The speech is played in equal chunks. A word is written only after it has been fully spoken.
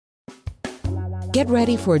Get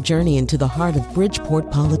ready for a journey into the heart of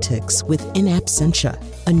Bridgeport politics with In Absentia,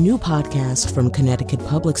 a new podcast from Connecticut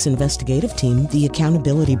Public's investigative team, The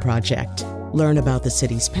Accountability Project. Learn about the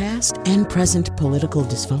city's past and present political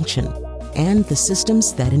dysfunction and the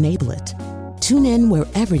systems that enable it. Tune in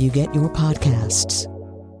wherever you get your podcasts.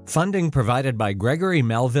 Funding provided by Gregory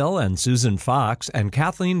Melville and Susan Fox and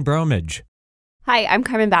Kathleen Bromage. Hi, I'm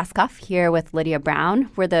Carmen Baskoff here with Lydia Brown.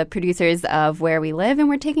 We're the producers of Where We Live, and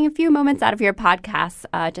we're taking a few moments out of your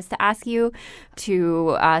podcast just to ask you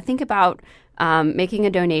to think about making a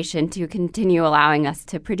donation to continue allowing us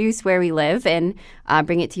to produce Where We Live and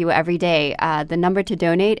bring it to you every day. The number to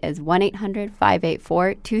donate is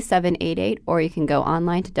 1-800-584-2788, or you can go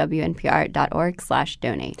online to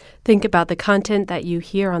wnpr.org/donate. Think about the content that you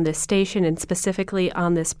hear on this station and specifically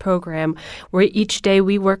on this program, where each day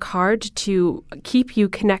we work hard to keep you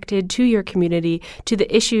connected to your community, to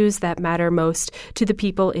the issues that matter most to the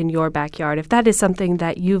people in your backyard. If that is something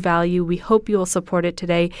that you value, we hope you will support it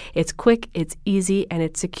today. It's quick, it's easy, and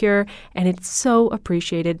it's secure, and it's so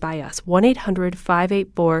appreciated by us.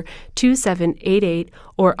 1-800-584-2788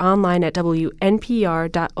 or online at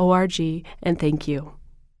wnpr.org, and thank you.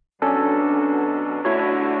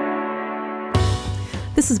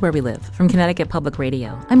 This is Where We Live from Connecticut Public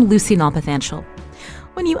Radio. I'm Lucy Nalpathanchel.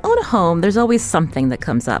 When you own a home, there's always something that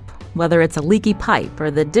comes up, whether it's a leaky pipe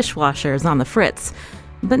or the dishwasher is on the fritz.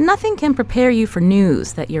 But nothing can prepare you for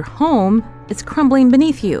news that your home is crumbling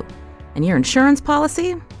beneath you, and your insurance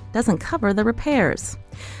policy doesn't cover the repairs.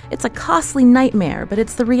 It's a costly nightmare, but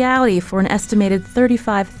it's the reality for an estimated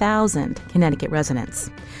 35,000 Connecticut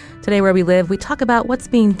residents. Today, Where We Live, we talk about what's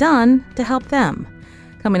being done to help them.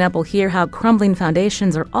 Coming up, we'll hear how crumbling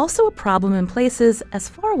foundations are also a problem in places as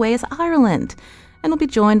far away as Ireland. And we'll be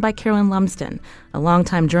joined by Carolyn Lumsden, a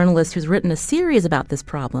longtime journalist who's written a series about this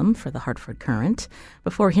problem for the Hartford Courant.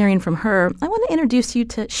 Before hearing from her, I want to introduce you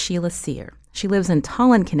to Sheila Sear. She lives in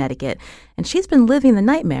Tolland, Connecticut, and she's been living the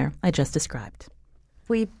nightmare I just described.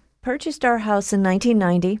 We purchased our house in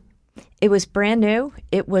 1990. It was brand new.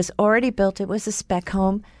 It was already built. It was a spec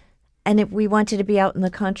home. And we wanted to be out in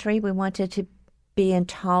the country. We wanted to be in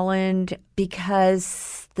Tolland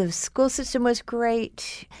because the school system was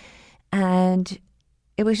great, and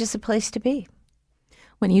it was just a place to be.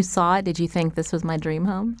 When you saw it, did you think this was my dream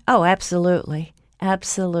home? Oh, absolutely.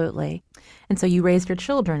 Absolutely. And so you raised your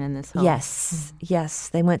children in this home? Yes. Yes.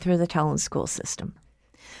 They went through the Tolland school system.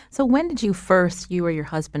 So when did you or your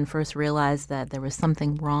husband first realize that there was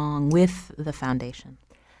something wrong with the foundation?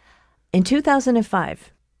 In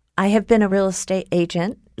 2005, I have been a real estate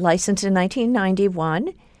agent, licensed in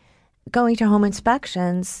 1991. Going to home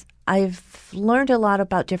inspections, I've learned a lot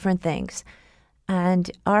about different things.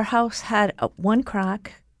 And our house had one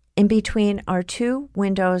crack in between our two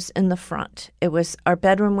windows in the front. It was our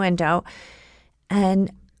bedroom window.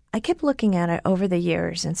 And I kept looking at it over the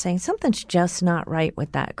years and saying, something's just not right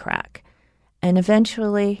with that crack. And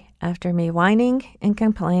eventually, after me whining and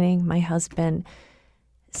complaining, my husband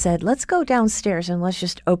said, let's go downstairs and let's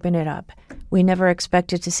just open it up. We never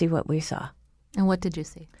expected to see what we saw. And what did you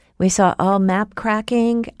see? We saw all map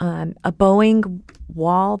cracking, a bowing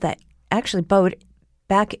wall that actually bowed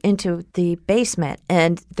back into the basement.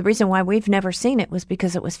 And the reason why we've never seen it was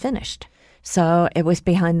because it was finished. So it was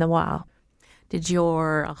behind the wall. Did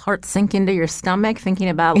your heart sink into your stomach thinking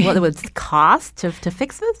about what it would cost to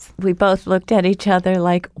fix this? We both looked at each other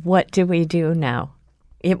like, what do we do now?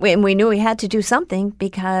 And we knew we had to do something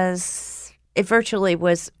because it virtually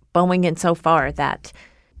was bowing in so far that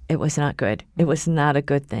it was not good. It was not a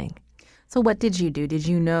good thing. So what did you do? Did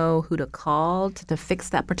you know who to call to fix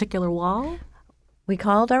that particular wall? We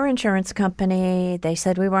called our insurance company. They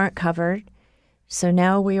said we weren't covered. So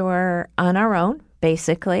now we were on our own,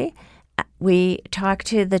 basically. We talked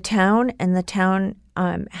to the town, and the town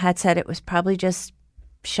had said it was probably just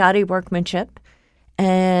shoddy workmanship.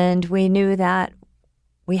 And we knew that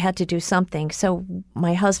we had to do something. So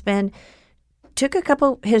my husband took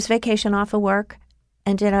his vacation off of work,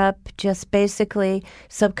 ended up just basically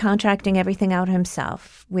subcontracting everything out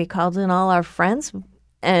himself. We called in all our friends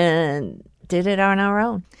and did it on our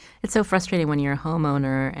own. It's so frustrating when you're a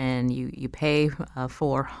homeowner and you pay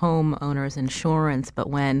for homeowners insurance, but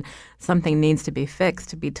when something needs to be fixed,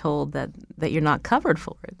 to be told that you're not covered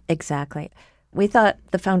for it. Exactly. We thought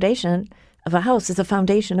the foundation of a house is a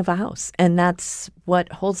foundation of a house, and that's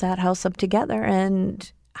what holds that house up together,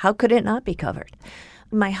 and how could it not be covered?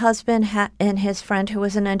 My husband and his friend, who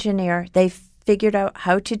was an engineer, they figured out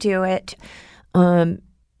how to do it.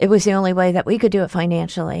 It was the only way that we could do it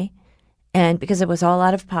financially, and because it was all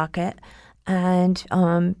out of pocket. And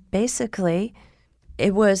basically,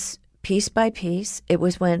 it was piece by piece. It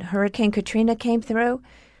was when Hurricane Katrina came through,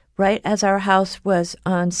 right as our house was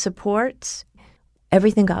on supports,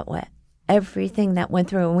 everything got wet. Everything that went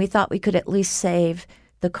through. And we thought we could at least save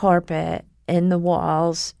the carpet and the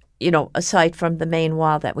walls, aside from the main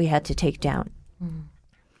wall that we had to take down. Mm.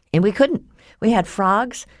 And we couldn't. We had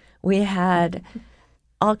frogs. We had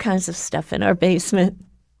all kinds of stuff in our basement.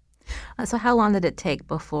 So how long did it take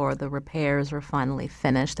before the repairs were finally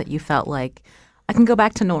finished that you felt like, I can go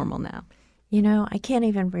back to normal now? I can't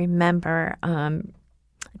even remember.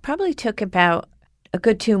 It probably took about a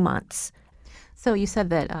good 2 months. So you said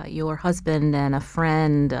that your husband and a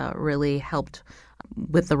friend really helped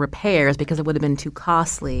with the repairs because it would have been too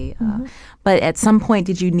costly. Mm-hmm. But at some point,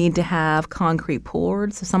 did you need to have concrete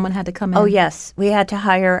poured? So someone had to come in? Oh, yes. We had to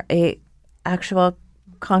hire a actual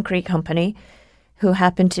concrete company who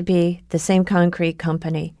happened to be the same concrete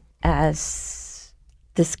company as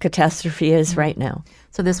this catastrophe is right now.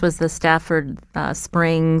 So this was the Stafford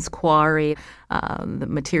Springs quarry, the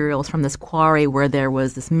materials from this quarry where there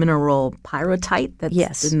was this mineral pyrrhotite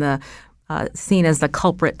that's in the seen as the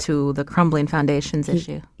culprit to the crumbling foundations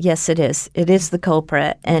issue. Yes, it is. It is the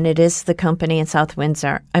culprit, and it is the company in South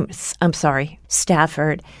Windsor. I'm sorry,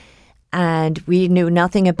 Stafford. And we knew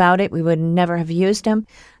nothing about it. We would never have used them.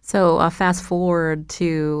 So fast forward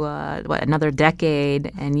to another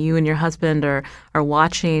decade, and you and your husband are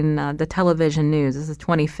watching the television news. This is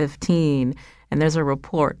 2015, and there's a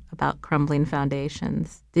report about crumbling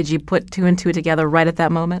foundations. Did you put two and two together right at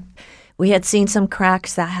that moment? We had seen some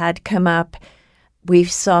cracks that had come up. We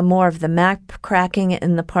saw more of the map cracking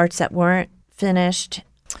in the parts that weren't finished.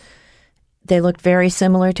 They looked very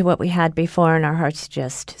similar to what we had before, and our hearts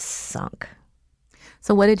just sunk.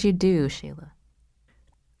 So what did you do, Sheila?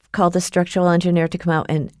 Called the structural engineer to come out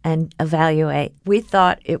and evaluate. We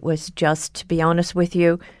thought it was just, to be honest with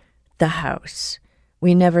you, the house.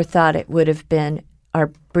 We never thought it would have been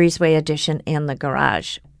our breezeway addition and the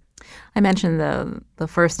garage. I mentioned the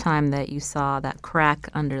first time that you saw that crack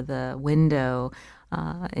under the window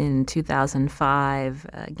in 2005.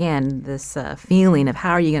 Again, this feeling of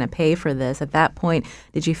how are you going to pay for this? At that point,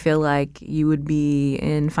 did you feel like you would be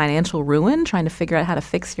in financial ruin trying to figure out how to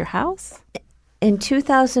fix your house? In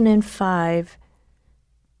 2005,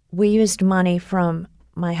 we used money from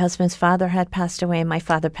my husband's father had passed away, and my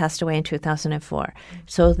father passed away in 2004.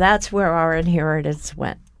 So that's where our inheritance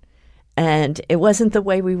went. And it wasn't the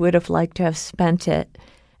way we would have liked to have spent it.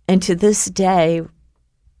 And to this day,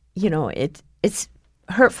 it's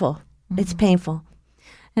hurtful. Mm-hmm. It's painful.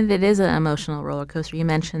 And it is an emotional roller coaster. You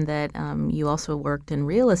mentioned that you also worked in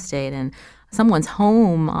real estate, and someone's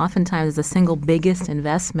home oftentimes is the single biggest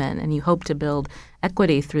investment, and you hope to build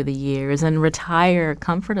equity through the years and retire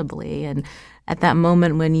comfortably. And at that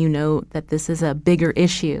moment when you know that this is a bigger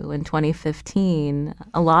issue in 2015,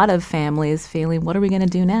 a lot of families feeling, what are we going to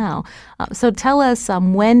do now? So tell us,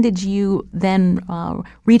 when did you then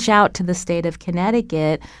reach out to the state of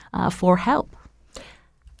Connecticut for help?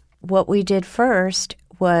 What we did first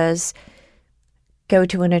was go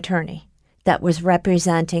to an attorney that was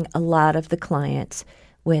representing a lot of the clients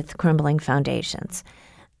with crumbling foundations.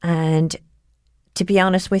 And to be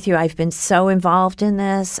honest with you, I've been so involved in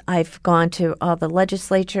this. I've gone to all the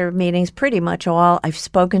legislature meetings, pretty much all. I've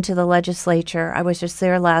spoken to the legislature. I was just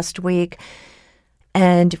there last week.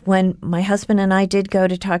 And when my husband and I did go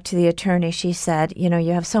to talk to the attorney, she said, you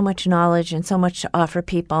have so much knowledge and so much to offer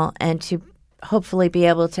people, and to hopefully be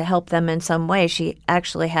able to help them in some way. She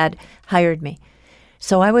actually had hired me.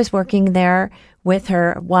 So I was working there with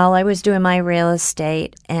her while I was doing my real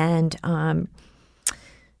estate, and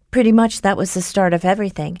pretty much that was the start of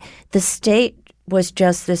everything. The state was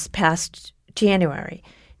just this past January.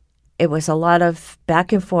 It was a lot of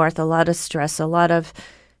back and forth, a lot of stress, a lot of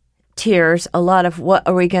tears, a lot of what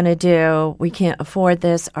are we going to do? We can't afford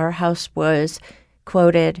this. Our house was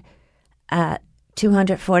quoted at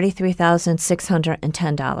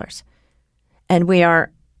 $243,610. And we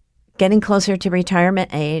are getting closer to retirement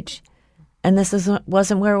age, and this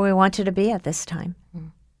wasn't where we wanted to be at this time.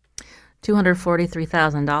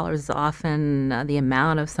 $243,000 is often the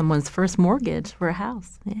amount of someone's first mortgage for a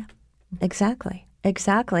house. Yeah, exactly.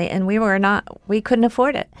 And we couldn't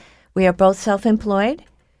afford it. We are both self-employed,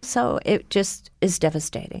 so it just is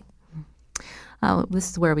devastating. This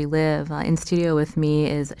is Where We Live. In studio with me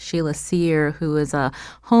is Sheila Cyr, who is a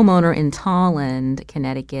homeowner in Tolland,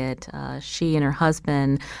 Connecticut. She and her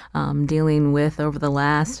husband dealing with, over the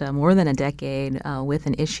last more than a decade, with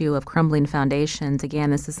an issue of crumbling foundations. Again,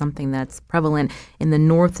 this is something that's prevalent in the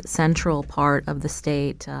north central part of the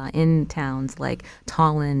state, in towns like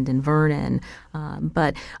Tolland and Vernon.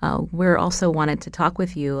 But we're also wanted to talk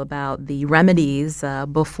with you about the remedies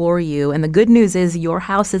before you. And the good news is your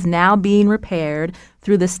house is now being repaired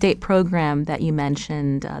through the state program that you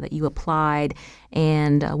mentioned, that you applied,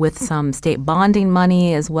 and with some state bonding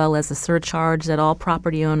money as well as a surcharge that all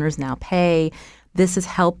property owners now pay. This is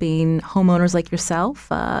helping homeowners like yourself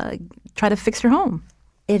try to fix your home.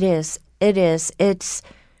 It is. It's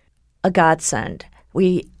a godsend.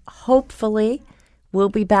 We hopefully will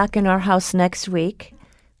be back in our house next week,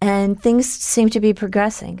 and things seem to be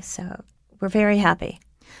progressing, so we're very happy.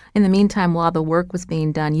 In the meantime, while the work was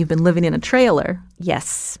being done, you've been living in a trailer.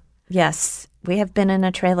 Yes. We have been in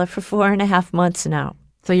a trailer for 4.5 months now.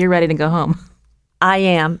 So you're ready to go home. I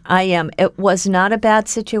am. It was not a bad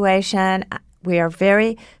situation. We are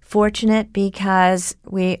very fortunate because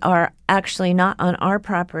we are actually not on our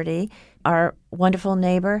property. Our wonderful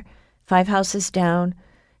neighbor, 5 houses down,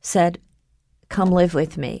 said, "Come live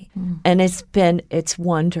with me." And it's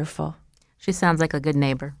wonderful. She sounds like a good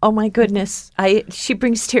neighbor. Oh, my goodness. She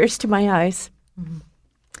brings tears to my eyes.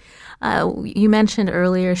 You mentioned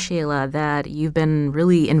earlier, Sheila, that you've been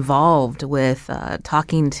really involved with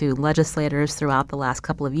talking to legislators throughout the last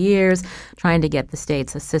couple of years, trying to get the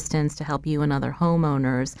state's assistance to help you and other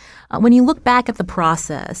homeowners. When you look back at the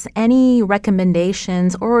process, any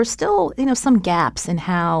recommendations or still, some gaps in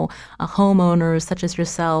how homeowners such as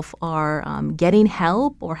yourself are getting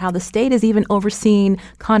help, or how the state is even overseeing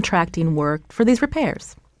contracting work for these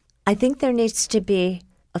repairs? I think there needs to be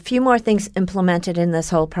a few more things implemented in this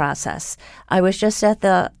whole process. I was just at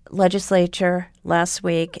the legislature last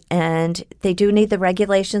week, and they do need the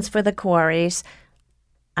regulations for the quarries.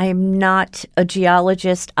 I'm not a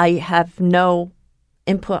geologist. I have no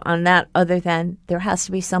input on that other than there has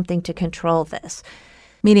to be something to control this.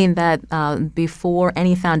 Meaning that before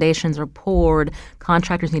any foundations are poured,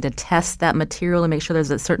 contractors need to test that material to make sure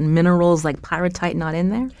there's certain minerals like pyrrhotite not in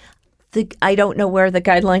there? I don't know where the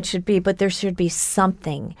guidelines should be, but there should be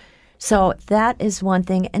something. So that is one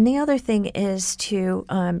thing. And the other thing is to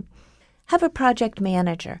have a project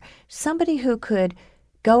manager, somebody who could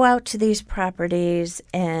go out to these properties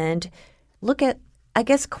and look at,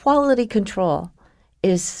 quality control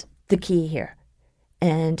is the key here.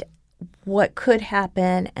 And what could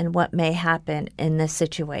happen and what may happen in this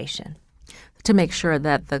situation. To make sure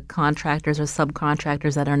that the contractors or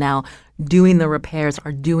subcontractors that are now doing the repairs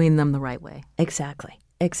are doing them the right way.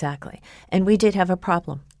 Exactly. And we did have a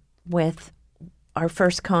problem with our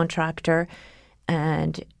first contractor,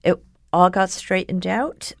 and it all got straightened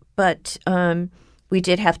out, but we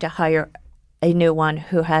did have to hire a new one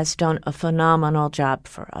who has done a phenomenal job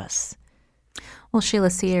for us. Well, Sheila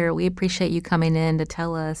Cyr, we appreciate you coming in to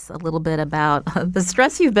tell us a little bit about the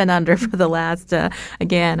stress you've been under for the last,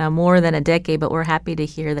 more than a decade, but we're happy to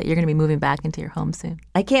hear that you're going to be moving back into your home soon.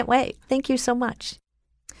 I can't wait. Thank you so much.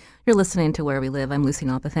 You're listening to Where We Live. I'm Lucy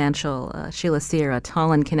Nalpathanchel. Sheila Cyr, a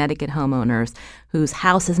Tolland, Connecticut homeowners whose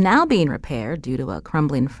house is now being repaired due to a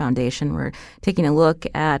crumbling foundation. We're taking a look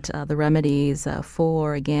at the remedies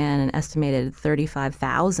for, again, an estimated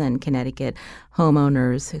 35,000 Connecticut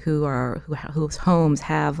homeowners whose homes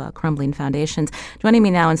have crumbling foundations. Joining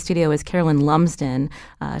me now in studio is Carolyn Lumsden.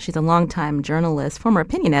 She's a longtime journalist, former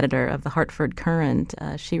opinion editor of the Hartford Courant.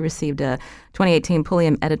 She received a 2018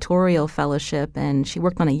 Pulliam Editorial Fellowship, and she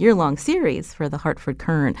worked on a year-long series for the Hartford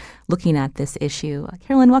Courant looking at this issue.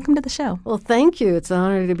 Carolyn, welcome to the show. Well, thank you. It's an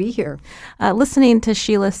honor to be here. Listening to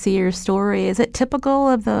Sheila Cyr's story, is it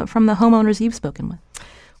typical from the homeowners you've spoken with?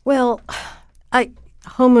 Well,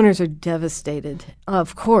 homeowners are devastated,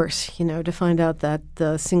 of course, to find out that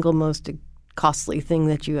the single most costly thing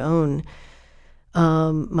that you own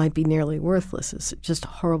might be nearly worthless. It's just a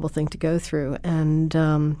horrible thing to go through. And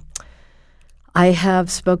I have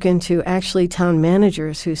spoken to actually town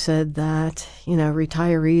managers who said that,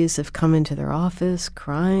 retirees have come into their office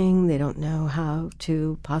crying. They don't know how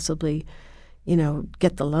to possibly,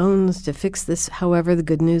 get the loans to fix this. However, the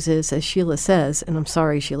good news is, as Sheila says, and I'm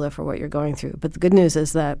sorry, Sheila, for what you're going through, but the good news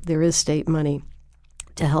is that there is state money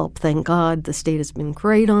to help. Thank God the state has been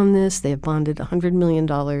great on this. They have bonded $100 million.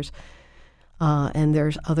 And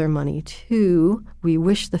there's other money, too. We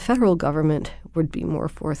wish the federal government would be more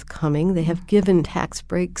forthcoming. They have given tax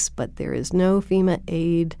breaks, but there is no FEMA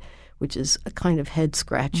aid, which is a kind of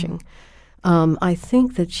head-scratching. I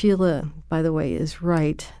think that Sheila, by the way, is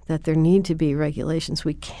right that there need to be regulations.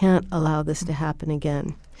 We can't allow this to happen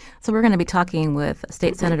again. So we're going to be talking with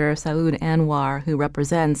State Senator Saud Anwar, who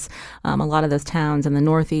represents a lot of those towns in the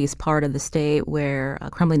northeast part of the state where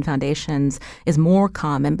crumbling foundations is more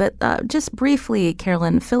common. But just briefly,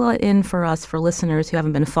 Carolyn, fill it in for us, for listeners who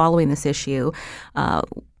haven't been following this issue.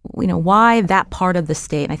 Why that part of the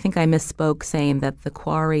state? And I think I misspoke saying that the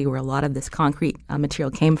quarry where a lot of this concrete material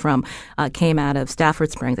came from came out of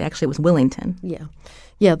Stafford Springs. Actually, it was Willington.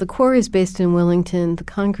 Yeah, the quarry is based in Willington. The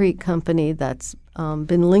concrete company that's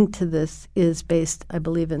been linked to this is based, I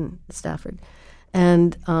believe, in Stafford.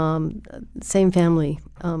 And same family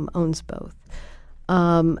owns both.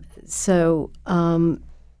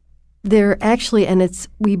 They're actually, and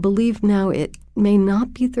we believe now it may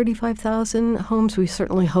not be 35,000 homes. We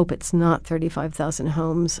certainly hope it's not 35,000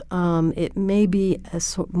 homes. It may be a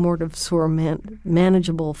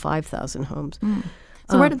manageable 5,000 homes.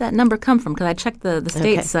 So where did that number come from? Because I checked the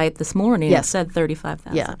state site this morning. Yes. It said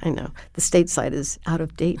 35,000. Yeah, I know. The state site is out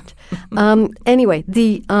of date. Anyway,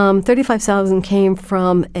 the 35,000 came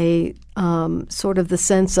from a sort of the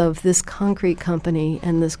sense of this concrete company,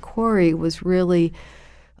 and this quarry was really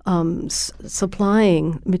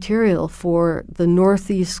supplying material for the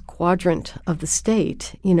northeast quadrant of the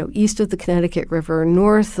state, east of the Connecticut River,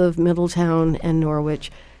 north of Middletown and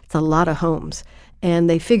Norwich. It's a lot of homes. And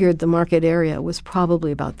they figured the market area was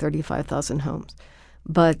probably about 35,000 homes.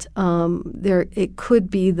 But it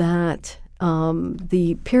could be that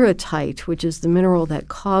the pyrrhotite, which is the mineral that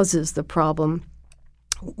causes the problem,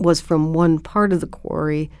 was from one part of the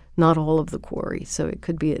quarry, not all of the quarry. So it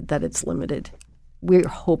could be that it's limited. We're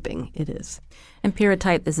hoping it is. And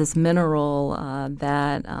pyrrhotite is this mineral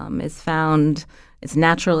that is found. It's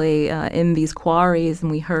naturally in these quarries,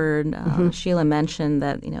 and we heard Sheila mention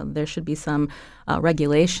that there should be some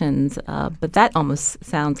regulations, but that almost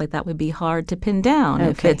sounds like that would be hard to pin down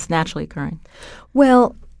if it's naturally occurring.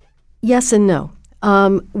 Well, yes and no.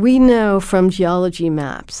 We know from geology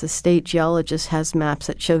maps, the state geologist has maps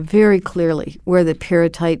that show very clearly where the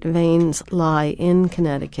pyrrhotite veins lie in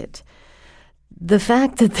Connecticut. The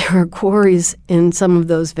fact that there are quarries in some of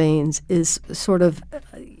those veins is sort of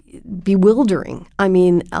bewildering.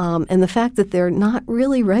 And the fact that they're not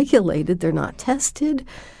really regulated, they're not tested,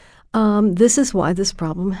 this is why this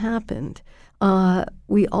problem happened.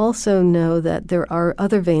 We also know that there are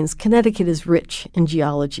other veins. Connecticut is rich in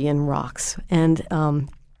geology and rocks, and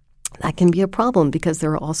that can be a problem because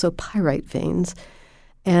there are also pyrite veins.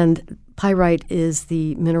 And pyrite is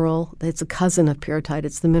the mineral, it's a cousin of pyrrhotite.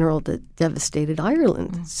 It's the mineral that devastated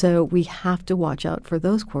Ireland. So we have to watch out for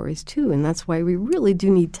those quarries too. And that's why we really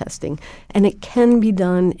do need testing. And it can be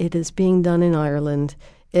done. It is being done in Ireland.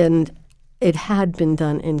 And it had been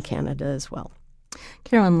done in Canada as well.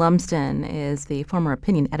 Carolyn Lumsden is the former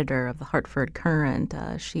opinion editor of the Hartford Courant.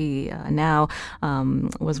 She now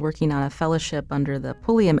was working on a fellowship under the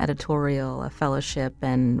Pulliam Editorial Fellowship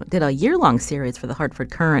and did a year-long series for the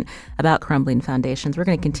Hartford Courant about crumbling foundations. We're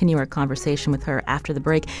going to continue our conversation with her after the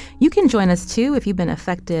break. You can join us, too, if you've been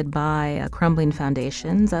affected by crumbling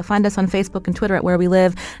foundations. Find us on Facebook and Twitter at Where We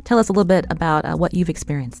Live. Tell us a little bit about what you've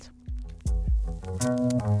experienced.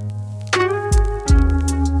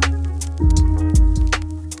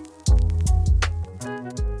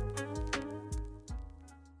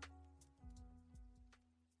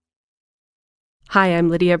 Hi, I'm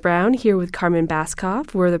Lydia Brown here with Carmen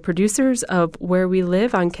Baskoff. We're the producers of Where We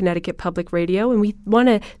Live on Connecticut Public Radio, and we want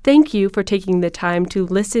to thank you for taking the time to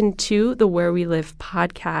listen to the Where We Live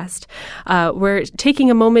podcast. We're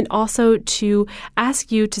taking a moment also to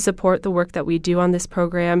ask you to support the work that we do on this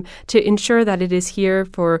program to ensure that it is here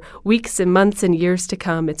for weeks and months and years to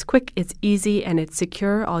come. It's quick, it's easy, and it's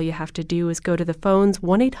secure. All you have to do is go to the phones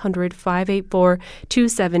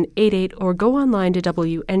 1-800-584-2788 or go online to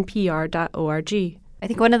WNPR.org. I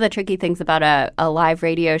think one of the tricky things about a live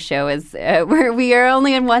radio show is where we are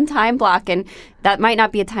only in one time block, and that might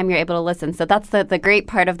not be a time you're able to listen. So that's the great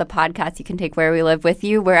part of the podcast. You can take Where We Live with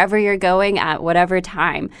you wherever you're going at whatever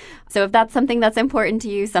time. So if that's something that's important to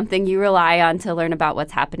you, something you rely on to learn about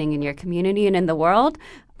what's happening in your community and in the world,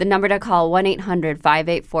 the number to call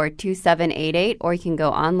 1-800-584-2788, or you can go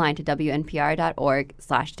online to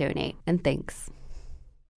WNPR.org/donate. And thanks.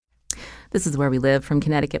 This is Where We Live from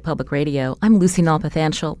Connecticut Public Radio. I'm Lucy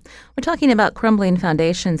Nalpathanchel. We're talking about crumbling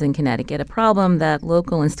foundations in Connecticut, a problem that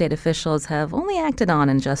local and state officials have only acted on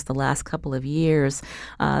in just the last couple of years.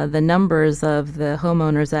 The numbers of the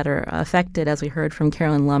homeowners that are affected, as we heard from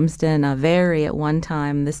Carolyn Lumsden, vary. At one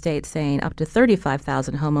time, the state saying up to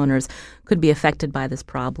 35,000 homeowners could be affected by this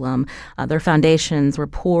problem. Their foundations were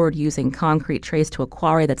poured using concrete traced to a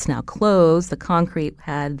quarry that's now closed. The concrete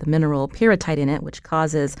had the mineral pyrrhotite in it, which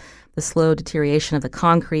causes the slow deterioration of the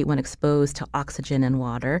concrete when exposed to oxygen and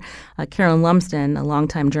water. Carolyn Lumsden, a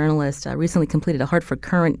longtime journalist, recently completed a Hartford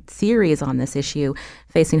Current series on this issue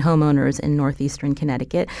facing homeowners in northeastern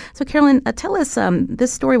Connecticut. So, Carolyn, tell us,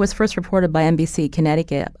 this story was first reported by NBC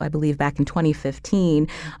Connecticut, I believe, back in 2015.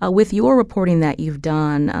 With your reporting that you've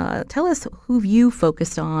done, tell us who you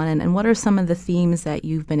focused on and what are some of the themes that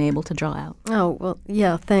you've been able to draw out? Oh, well,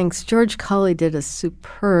 yeah, thanks. George Colley did a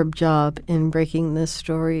superb job in breaking this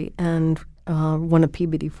story and won a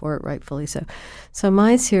Peabody for it, rightfully so. So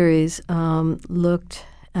my series looked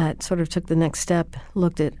at, sort of took the next step,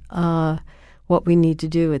 looked at what we need to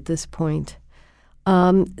do at this point.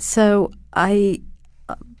 So I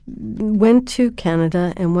went to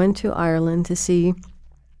Canada and went to Ireland to see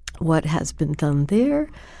what has been done there.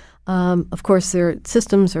 Of course, their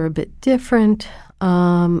systems are a bit different,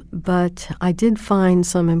 but I did find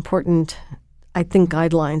some important, I think,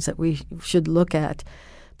 guidelines that we should look at,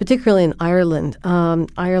 particularly in Ireland.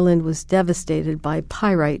 Ireland was devastated by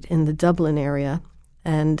pyrite in the Dublin area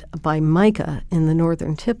and by mica in the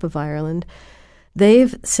northern tip of Ireland.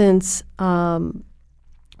 They've since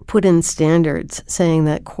put in standards saying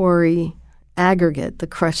that quarry aggregate, the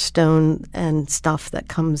crushed stone and stuff that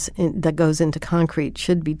goes into concrete,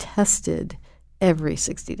 should be tested every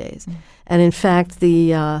 60 days. And in fact,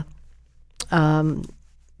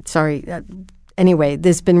 anyway,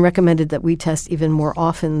 there's been recommended that we test even more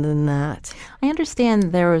often than that. I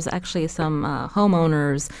understand there was actually some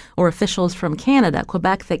homeowners or officials from Canada,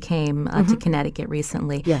 Quebec, that came to Connecticut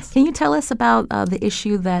recently. Yes. Can you tell us about the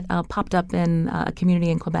issue that popped up in a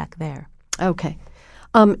community in Quebec there? Okay.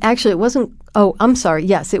 Actually, it wasn't. Oh, I'm sorry.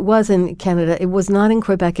 Yes, it was in Canada. It was not in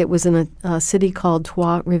Quebec. It was in a city called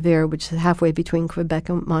Trois-Rivières, which is halfway between Quebec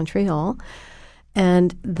and Montreal.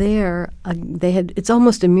 And there, it's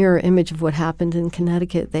almost a mirror image of what happened in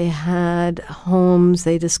Connecticut. They had homes.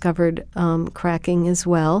 They discovered cracking as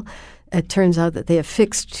well. It turns out that they have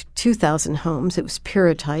fixed 2,000 homes. It was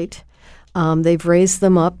pyrrhotite. They've raised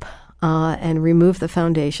them up and removed the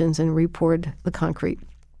foundations and repoured the concrete.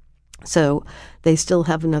 So they still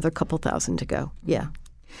have another couple thousand to go. Yeah.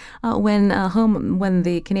 When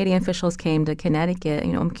the Canadian officials came to Connecticut,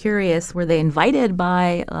 I'm curious, were they invited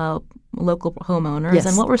by local homeowners? Yes.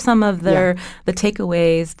 And what were some of the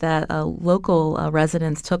takeaways that local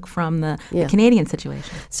residents took from the Canadian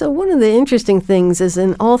situation? So one of the interesting things is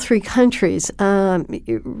in all three countries,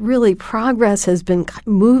 really progress has been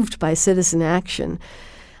moved by citizen action.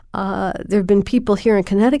 There have been people here in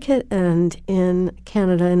Connecticut and in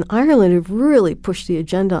Canada and Ireland who've really pushed the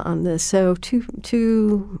agenda on this. So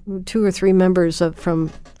two or three members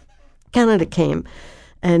from Canada came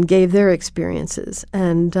and gave their experiences.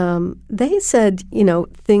 And they said,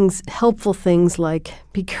 helpful things like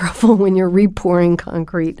be careful when you're repouring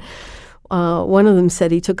concrete. One of them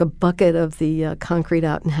said he took a bucket of the concrete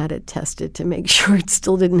out and had it tested to make sure it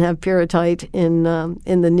still didn't have pyrrhotite in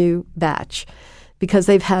the new batch, because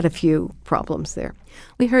they've had a few problems there.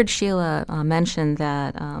 We heard Sheila mention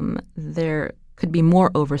that there could be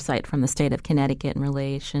more oversight from the state of Connecticut in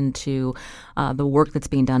relation to the work that's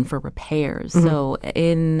being done for repairs. Mm-hmm. So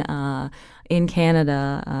in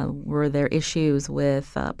Canada, were there issues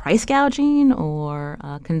with price gouging or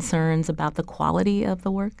concerns about the quality of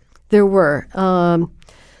the work? There were.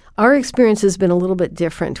 Our experience has been a little bit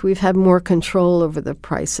different. We've had more control over the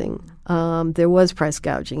pricing. There was price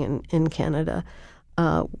gouging in Canada.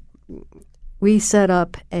 We set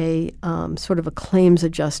up a sort of a claims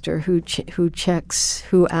adjuster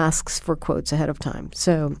who asks for quotes ahead of time.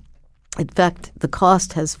 So, in fact, the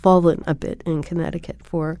cost has fallen a bit in Connecticut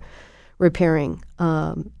for repairing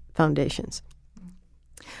foundations.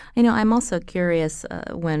 I'm also curious,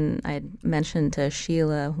 when I mentioned to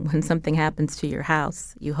Sheila, when something happens to your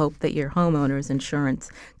house, you hope that your homeowner's insurance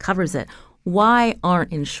covers it. Why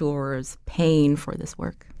aren't insurers paying for this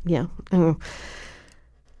work? Yeah.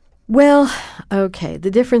 Well, okay.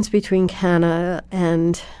 The difference between Canada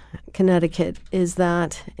and Connecticut is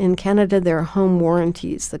that in Canada there are home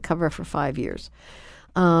warranties that cover for 5 years.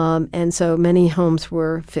 And so many homes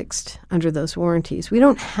were fixed under those warranties. We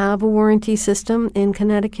don't have a warranty system in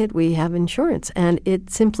Connecticut. We have insurance. And it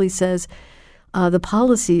simply says The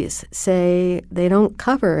policies say they don't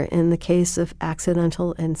cover in the case of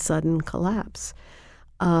accidental and sudden collapse,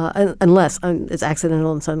 unless it's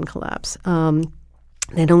accidental and sudden collapse.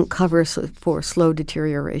 They don't cover for slow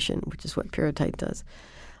deterioration, which is what Purotite does.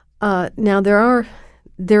 Now there are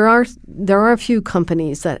a few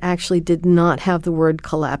companies that actually did not have the word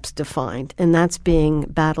collapse defined, and that's being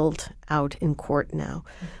battled out in court now.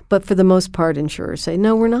 But for the most part, insurers say,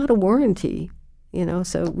 no, we're not a warranty,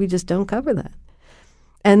 so we just don't cover that.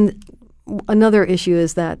 And another issue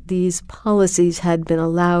is that these policies had been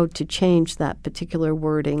allowed to change that particular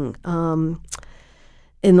wording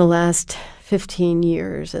in the last 15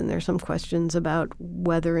 years, and there's some questions about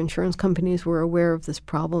whether insurance companies were aware of this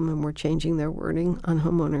problem and were changing their wording on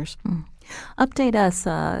homeowners. Update us.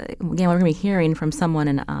 Again, we're going to be hearing from someone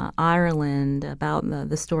in Ireland about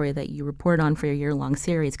the story that you reported on for your year-long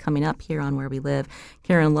series coming up here on Where We Live.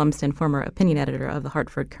 Karen Lumsden, former opinion editor of the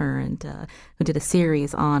Hartford Courant, who did a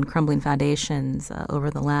series on crumbling foundations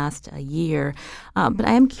over the last year. But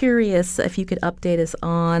I am curious if you could update us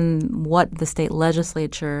on what the state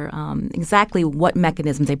legislature, exactly what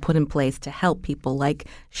mechanisms they put in place to help people like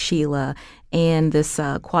Sheila and this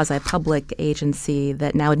quasi-public agency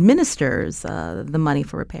that now administers the money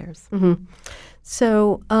for repairs. Mm-hmm.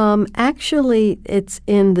 So actually it's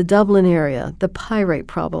in the Dublin area, the pyrite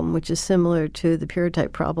problem, which is similar to the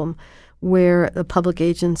Purotite problem, where the public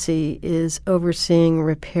agency is overseeing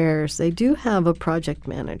repairs. They do have a project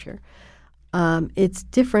manager. It's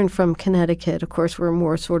different from Connecticut. Of course, we're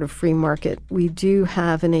more sort of free market. We do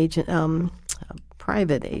have an agent,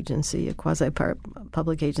 private agency, a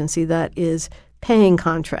quasi-public agency that is paying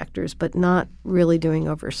contractors but not really doing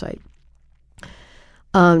oversight.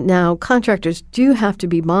 Now, contractors do have to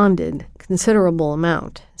be bonded a considerable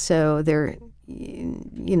amount, so there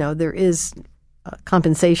is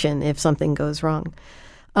compensation if something goes wrong.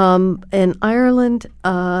 In Ireland,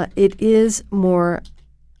 it is more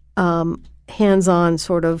hands-on,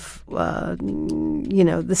 sort of,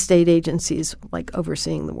 the state agencies like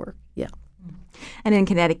overseeing the work. Yeah. And in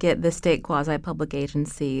Connecticut, the state quasi-public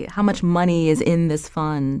agency, how much money is in this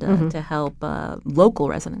fund to help local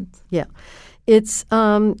residents? Yeah. It's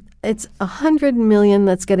 $100 million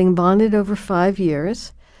that's getting bonded over 5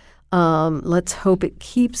 years. Let's hope it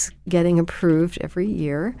keeps getting approved every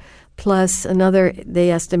year. Plus another, they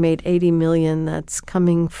estimate $80 million that's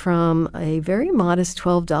coming from a very modest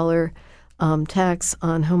 $12 tax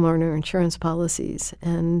on homeowner insurance policies.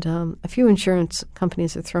 And a few insurance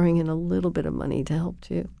companies are throwing in a little bit of money to help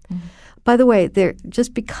too. Mm-hmm. By the way,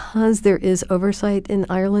 just because there is oversight in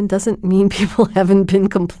Ireland doesn't mean people haven't been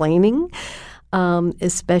complaining,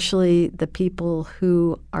 especially the people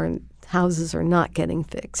who houses are not getting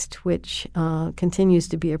fixed, which continues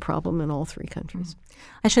to be a problem in all three countries.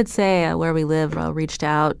 I should say Where We Live reached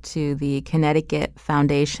out to the Connecticut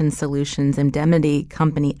Foundation Solutions Indemnity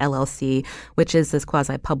Company, LLC, which is this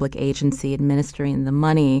quasi-public agency administering the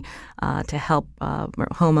money to help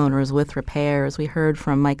homeowners with repairs. We heard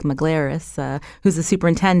from Mike Maglaris, who's the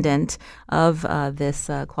superintendent of this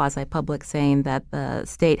quasi-public, saying that the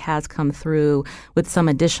state has come through with some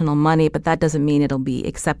additional money, but that doesn't mean it'll be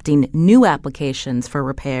accepting new applications for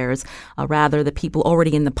repairs. Rather, the people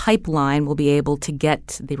already in the pipeline will be able to get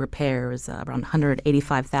the repairs, around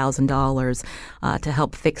 $185,000 to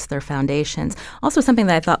help fix their foundations. Also, something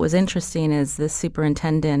that I thought was interesting is this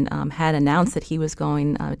superintendent had announced that he was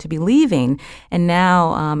going to be leaving. And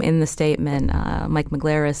now in the statement, Mike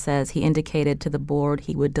Maglaris says he indicated to the board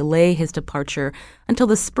he would delay his departure until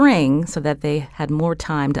the spring so that they had more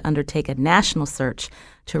time to undertake a national search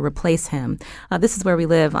to replace him. This is Where We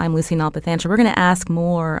Live. I'm Lucy Nalpathanchil. We're going to ask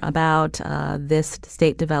more about this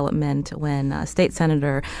state development when State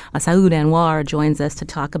Senator Saud Anwar joins us to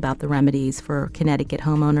talk about the remedies for Connecticut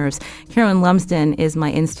homeowners. Karen Lumsden is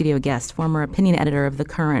my in-studio guest, former opinion editor of The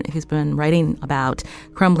Courant, who's been writing about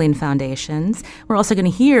crumbling foundations. We're also going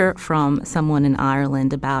to hear from someone in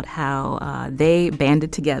Ireland about how they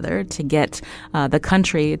banded together to get the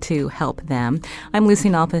country to help them. I'm Lucy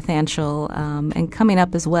Nalpathanchil, and coming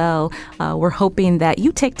up as well, we're hoping that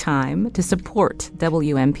you take time to support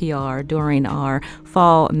WNPR during our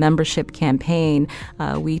fall membership campaign.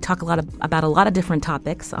 We talk about a lot of different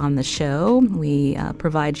topics on the show. We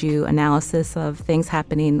provide you analysis of things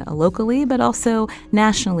happening locally, but also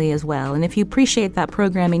nationally as well. And if you appreciate that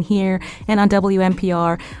programming here and on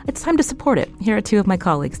WNPR, it's time to support it. Here are two of my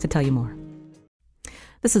colleagues to tell you more.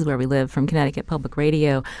 This is Where We Live from Connecticut Public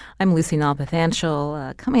Radio. I'm Lucy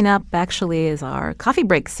Nalpathanchel. Coming up, actually, is our Coffee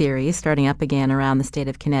Break series, starting up again around the state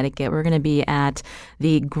of Connecticut. We're going to be at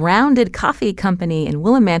the Grounded Coffee Company in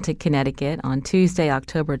Willimantic, Connecticut on Tuesday,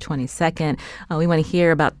 October 22nd. We want to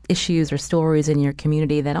hear about issues or stories in your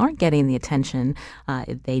community that aren't getting the attention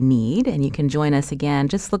they need, and you can join us again.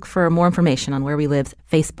 Just look for more information on Where We Live's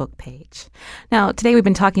Facebook page. Now, today we've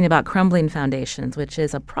been talking about crumbling foundations, which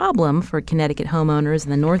is a problem for Connecticut homeowners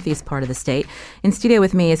in the northeast part of the state. In studio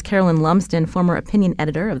with me is Carolyn Lumsden, former opinion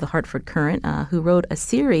editor of the Hartford Courant, who wrote a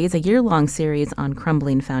year-long series on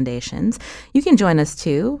crumbling foundations. You can join us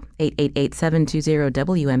too,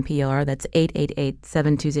 888-720-WNPR. That's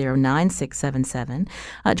 888-720-9677.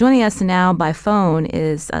 Joining us now by phone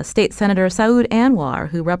is State Senator Saud Anwar,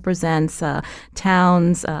 who represents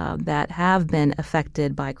towns that have been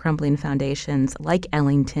affected by crumbling foundations like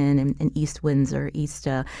Ellington and East Windsor, East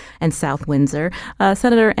and South Windsor.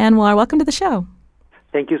 Senator Anwar, welcome to the show.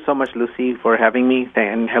 Thank you so much, Lucy, for having me.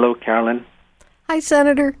 And hello, Carolyn. Hi,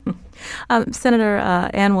 Senator. Senator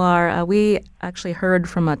Anwar, we actually heard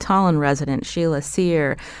from a Tolland resident, Sheila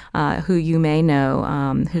Sear, who you may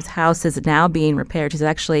know, whose house is now being repaired. She's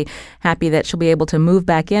actually happy that she'll be able to move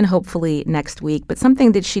back in, hopefully next week. But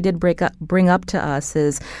something that she did bring up to us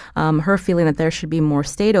is her feeling that there should be more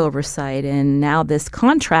state oversight and now this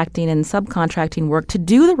contracting and subcontracting work to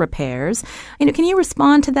do the repairs. Can you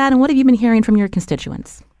respond to that, and what have you been hearing from your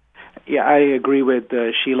constituents? Yeah, I agree with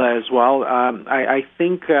Sheila as well. I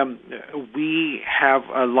think we have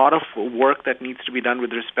a lot of work that needs to be done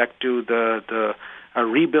with respect to the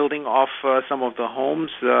rebuilding of some of the homes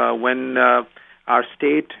when our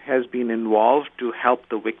state has been involved to help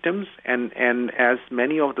the victims. And as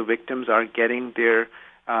many of the victims are getting their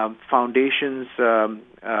foundations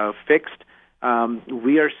fixed,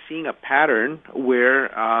 we are seeing a pattern where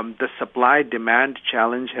the supply-demand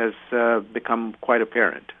challenge has become quite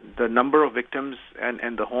apparent. The number of victims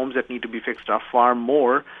and the homes that need to be fixed are far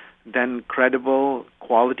more than credible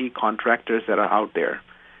quality contractors that are out there.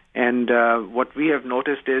 And what we have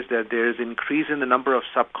noticed is that there is an increase in the number of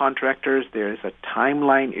subcontractors. There is a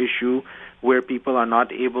timeline issue where people are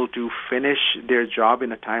not able to finish their job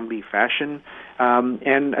in a timely fashion.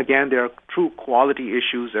 And again, there are true quality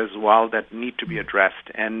issues as well that need to be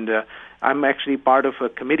addressed. And I'm actually part of a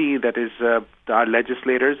committee that is our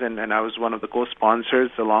legislators, and I was one of the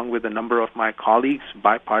co-sponsors along with a number of my colleagues,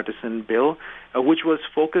 bipartisan bill, which was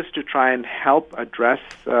focused to try and help address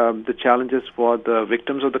the challenges for the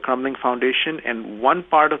victims of the crumbling foundation. And one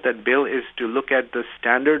part of that bill is to look at the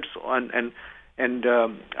standards and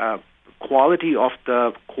quality of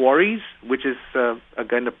the quarries, which is,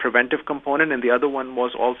 again, a preventive component, and the other one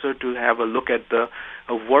was also to have a look at the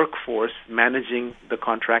workforce managing the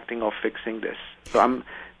contracting of fixing this. So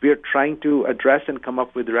we are trying to address and come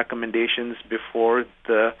up with recommendations before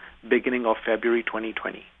the beginning of February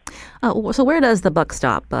 2020. So where does the buck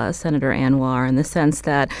stop, Senator Anwar, in the sense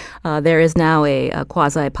that there is now a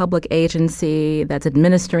quasi-public agency that's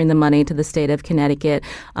administering the money to the state of Connecticut?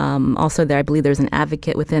 Also, I believe there's an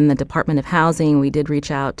advocate within the Department of Housing. We did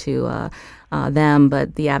reach out to them,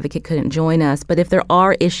 but the advocate couldn't join us. But if there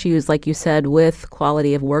are issues, like you said, with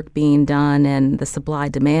quality of work being done and the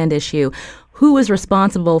supply-demand issue, who is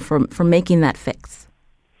responsible for making that fix?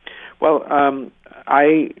 Well,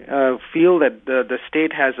 I feel that the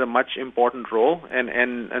state has a much important role,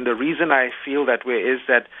 and the reason I feel that way is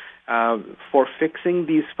that for fixing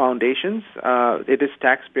these foundations, it is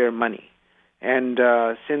taxpayer money. And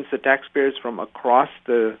since the taxpayers from across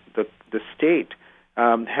the state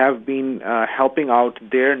have been helping out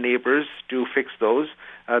their neighbors to fix those,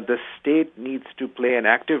 the state needs to play an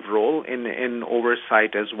active role in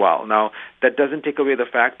oversight as well. Now, that doesn't take away the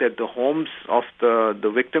fact that the homes of the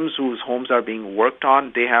victims whose homes are being worked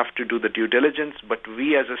on, they have to do the due diligence, but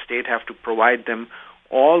we as a state have to provide them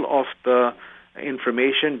all of the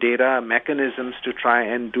information, data, mechanisms to try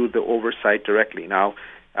and do the oversight directly. Now,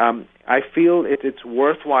 I feel it's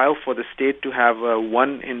worthwhile for the state to have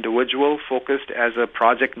one individual focused as a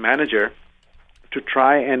project manager to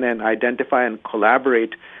try and then identify and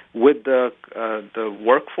collaborate with the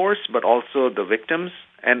workforce, but also the victims,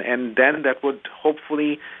 and then that would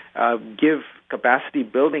hopefully give capacity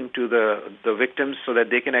building to the victims so that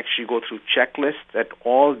they can actually go through checklists at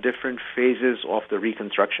all different phases of the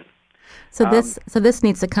reconstruction. So this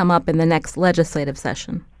needs to come up in the next legislative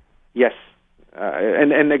session. Yes.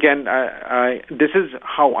 And again, this is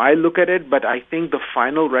how I look at it, but I think the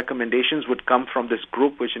final recommendations would come from this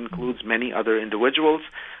group, which includes many other individuals.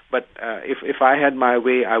 But if I had my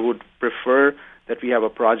way, I would prefer that we have a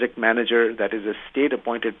project manager that is a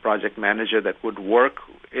state-appointed project manager that would work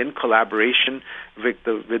in collaboration with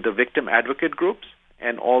the victim advocate groups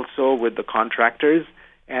and also with the contractors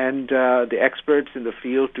and the experts in the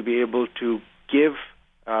field to be able to give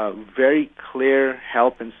very clear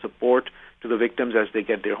help and support to the victims as they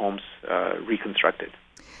get their homes reconstructed.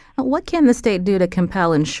 What can the state do to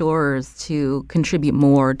compel insurers to contribute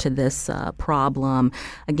more to this problem?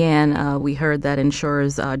 Again, we heard that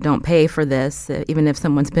insurers don't pay for this, even if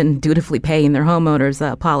someone's been dutifully paying their homeowner's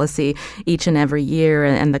policy each and every year,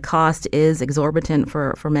 and the cost is exorbitant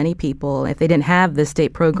for many people if they didn't have this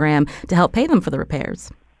state program to help pay them for the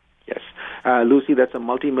repairs. Yes. Lucy, that's a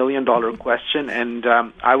multi-million-dollar question, and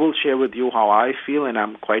I will share with you how I feel, and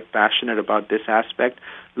I'm quite passionate about this aspect.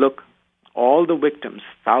 Look, all the victims,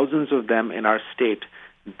 thousands of them in our state,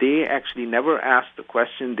 they actually never asked the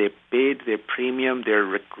question. They paid their premium, their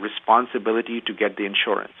responsibility to get the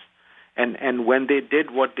insurance. And when they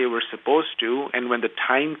did what they were supposed to, and when the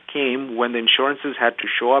time came when the insurances had to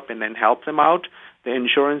show up and then help them out, the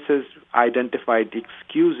insurances identified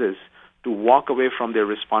excuses to walk away from their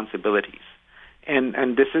responsibilities.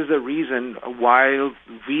 And this is the reason why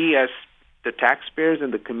we as the taxpayers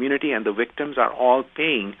and the community and the victims are all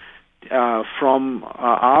paying from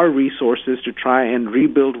our resources to try and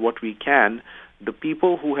rebuild what we can. The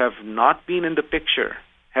people who have not been in the picture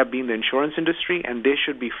have been the insurance industry, and they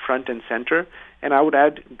should be front and center. And I would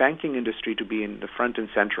add banking industry to be in the front and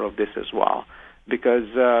center of this as well, because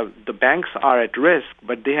the banks are at risk,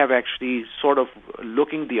 but they have actually sort of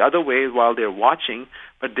looking the other way while they're watching,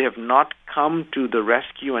 but they have not come to the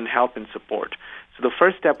rescue and help and support. So the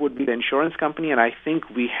first step would be the insurance company, and I think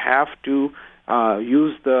we have to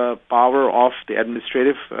use the power of the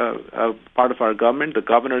administrative part of our government, the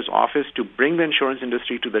governor's office, to bring the insurance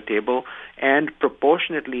industry to the table and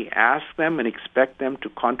proportionately ask them and expect them to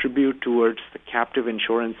contribute towards the captive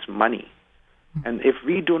insurance money. And if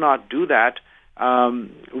we do not do that,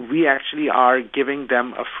 we actually are giving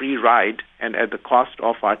them a free ride and at the cost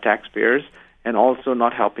of our taxpayers and also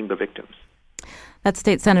not helping the victims. That's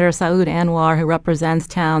State Senator Saud Anwar, who represents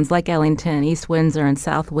towns like Ellington, East Windsor, and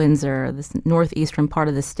South Windsor, this northeastern part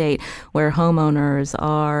of the state, where homeowners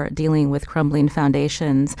are dealing with crumbling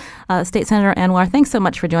foundations. State Senator Anwar, thanks so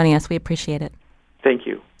much for joining us. We appreciate it. Thank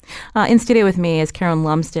you. In studio with me is Karen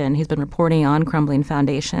Lumsden, who's been reporting on crumbling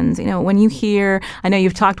foundations. You know, when you hear, I know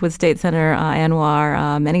you've talked with State Senator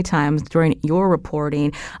Anwar many times during your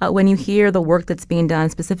reporting, when you hear the work that's being done,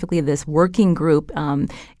 specifically this working group,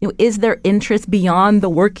 is there interest beyond the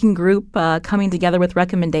working group coming together with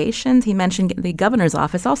recommendations? He mentioned the governor's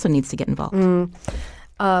office also needs to get involved.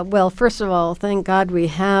 Well, first of all, thank God we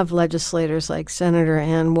have legislators like Senator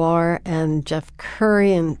Anwar and Jeff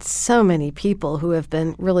Curry and so many people who have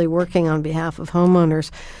been really working on behalf of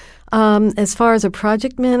homeowners. As far as a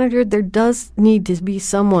project manager, there does need to be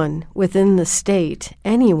someone within the state,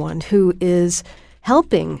 anyone who is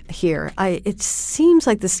helping here. It seems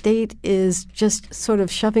like the state is just sort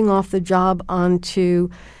of shoving off the job onto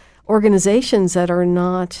organizations that are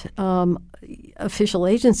not official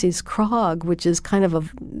agencies. CROG, which is kind of a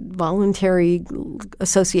voluntary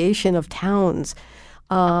association of towns,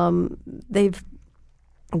 they've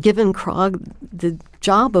given CROG the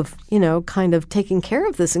job of, kind of taking care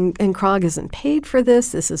of this, and CROG isn't paid for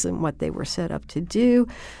this. This isn't what they were set up to do.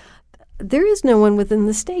 There is no one within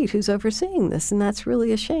the state who's overseeing this, and that's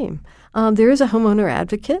really a shame. There is a homeowner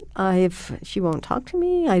advocate. She won't talk to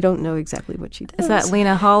me. I don't know exactly what she does. Is that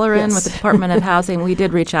Lena Holleran Yes. with the Department of Housing? We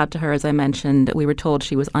did reach out to her, as I mentioned. We were told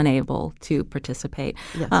she was unable to participate.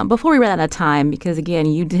 Yes. Before we ran out of time, because, again,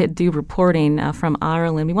 you did do reporting from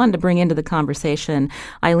Ireland, we wanted to bring into the conversation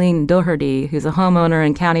Eileen Doherty, who's a homeowner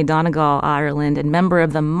in County Donegal, Ireland, and member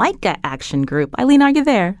of the MICA Action Group. Eileen, are you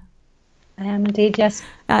there? I am indeed, yes.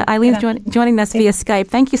 Eileen's joining us via Skype.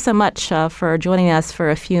 Thank you so much for joining us for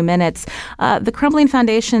a few minutes. The crumbling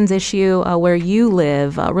foundations issue where you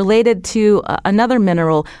live, related to another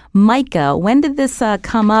mineral, mica. When did this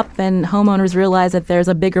come up and homeowners realize that there's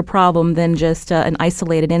a bigger problem than just an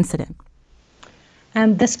isolated incident?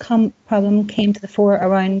 This problem came to the fore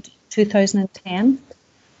around 2010.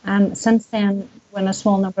 Since then, when a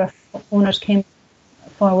small number of owners came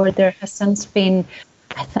forward, there has since been,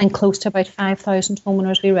 I think, close to about 5,000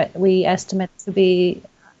 homeowners we estimate to be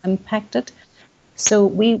impacted. So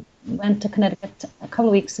we went to Connecticut a couple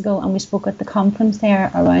of weeks ago and we spoke at the conference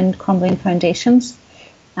there around crumbling foundations.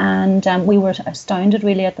 And we were astounded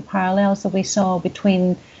really at the parallels that we saw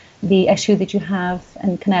between the issue that you have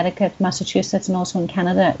in Connecticut, Massachusetts, and also in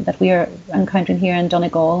Canada that we are encountering here in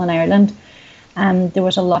Donegal in Ireland. There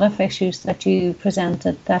was a lot of issues that you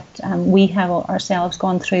presented that we have ourselves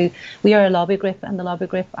gone through. We are a lobby group, and the lobby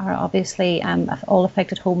group are obviously all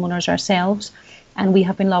affected homeowners ourselves, and we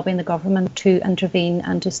have been lobbying the government to intervene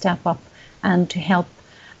and to step up and to help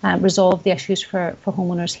resolve the issues for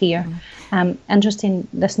homeowners here. Interesting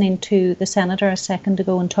listening to the Senator a second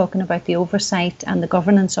ago and talking about the oversight and the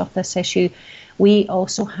governance of this issue. We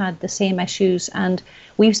also had the same issues, and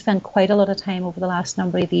we've spent quite a lot of time over the last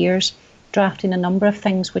number of years drafting a number of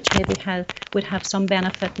things which maybe would have some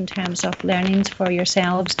benefit in terms of learnings for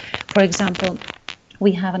yourselves. For example,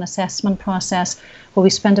 we have an assessment process where we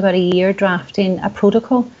spent about a year drafting a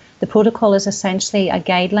protocol. The protocol is essentially a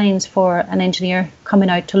guidelines for an engineer coming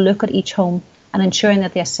out to look at each home and ensuring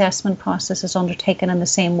that the assessment process is undertaken in the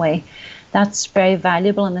same way. That's very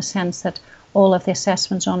valuable in the sense that all of the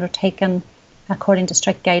assessments are undertaken according to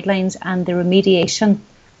strict guidelines, and the remediation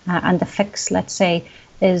and the fix, let's say,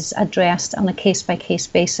 is addressed on a case-by-case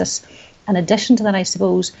basis. In addition to that, I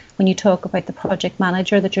suppose, when you talk about the project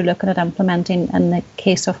manager that you're looking at implementing in the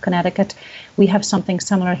case of Connecticut, we have something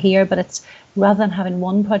similar here, but it's rather than having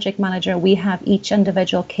one project manager, we have each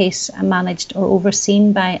individual case managed or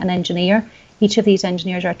overseen by an engineer. Each of these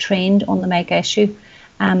engineers are trained on the mega issue,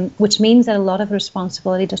 which means that a lot of the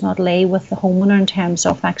responsibility does not lay with the homeowner in terms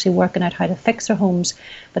of actually working out how to fix their homes,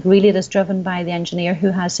 but really it is driven by the engineer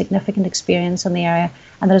who has significant experience in the area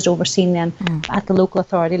and that is overseen then at the local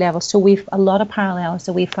authority level. So we've a lot of parallels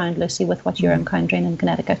that we found, Lucy, with what you're encountering in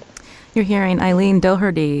Connecticut. You're hearing Eileen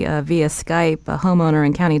Doherty via Skype, a homeowner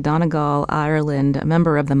in County Donegal, Ireland, a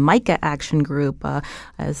member of the MICA Action Group.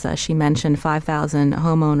 As she mentioned, 5,000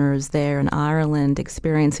 homeowners there in Ireland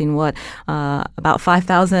experiencing what about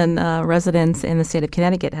 5,000 residents in the state of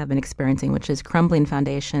Connecticut have been experiencing, which is crumbling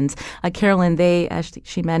foundations. Carolyn, they, as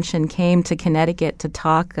she mentioned, came to Connecticut to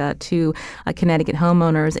talk to Connecticut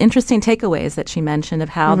homeowners. Interesting takeaways that she mentioned of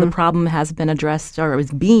how the problem has been addressed or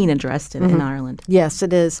is being addressed in Ireland. Yes,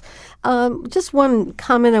 it is. Just one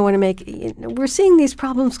comment I want to make. We're seeing these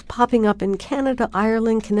problems popping up in Canada,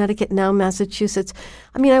 Ireland, Connecticut, now Massachusetts.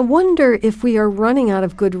 I mean, I wonder if we are running out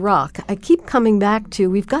of good rock. I keep coming back to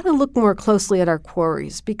we've got to look more closely at our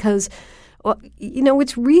quarries because,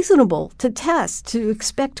 it's reasonable to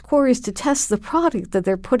expect quarries to test the product that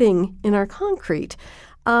they're putting in our concrete.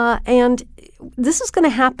 And this is going to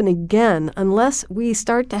happen again unless we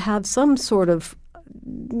start to have some sort of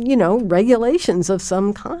regulations of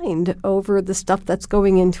some kind over the stuff that's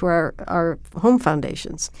going into our home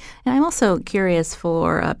foundations. And I'm also curious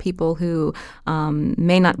for people who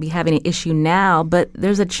may not be having an issue now, but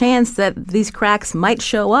there's a chance that these cracks might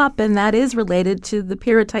show up, and that is related to the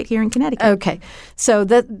pyrrhotite here in Connecticut. Okay. So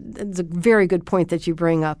that's a very good point that you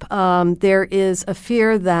bring up. There is a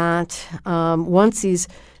fear that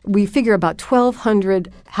we figure about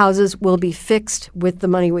 1,200 houses will be fixed with the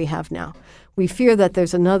money we have now. We fear that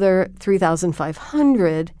there's another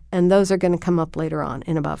 3,500, and those are going to come up later on.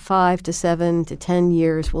 In about 5 to 7 to 10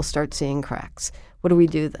 years, we'll start seeing cracks. What do we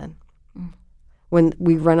do then? When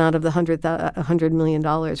we run out of the $100 million,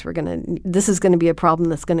 this is going to be a problem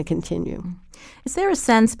that's going to continue. Is there a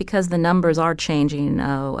sense, because the numbers are changing,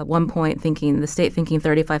 at one point the state thinking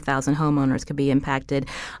 35,000 homeowners could be impacted.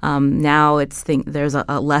 Now there's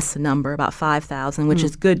a less number, about 5,000, which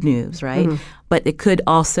is good news, right? But it could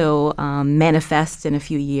also manifest in a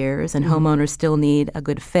few years, and homeowners still need a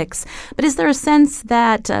good fix. But is there a sense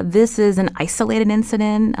that this is an isolated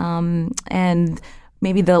incident and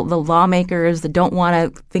maybe the lawmakers that don't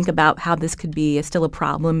want to think about how this could be still a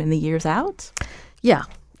problem in the years out? Yeah.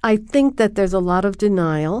 I think that there's a lot of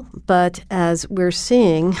denial, but as we're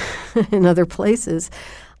seeing in other places,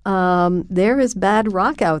 there is bad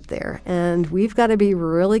rock out there, and we've got to be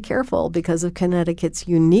really careful because of Connecticut's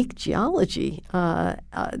unique geology. It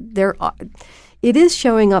is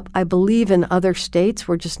showing up, I believe, in other states.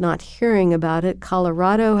 We're just not hearing about it.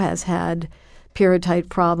 Colorado has had pyrrhotite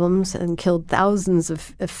problems and killed thousands of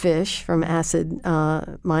fish from acid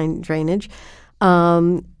mine drainage.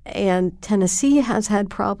 And Tennessee has had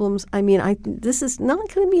problems. I mean, this is not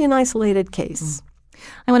going to be an isolated case.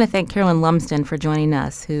 I want to thank Carolyn Lumsden for joining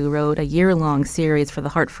us, who wrote a year-long series for the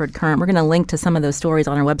Hartford Courant. We're going to link to some of those stories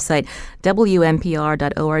on our website,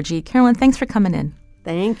 WNPR.org. Carolyn, thanks for coming in.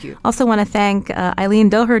 Thank you. Also want to thank Eileen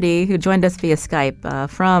Doherty, who joined us via Skype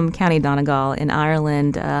from County Donegal in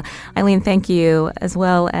Ireland. Eileen, thank you, as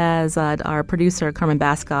well as our producer, Carmen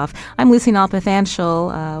Baskoff. I'm Lucy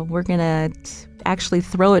Nalpathanchel. We're going to actually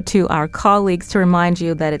throw it to our colleagues to remind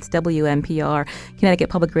you that it's WNPR, Connecticut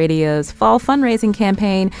Public Radio's fall fundraising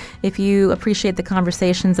campaign. If you appreciate the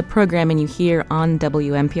conversations, the programming you hear on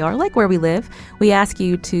WNPR, like Where We Live, we ask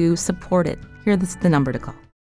you to support it. Here's the number to call.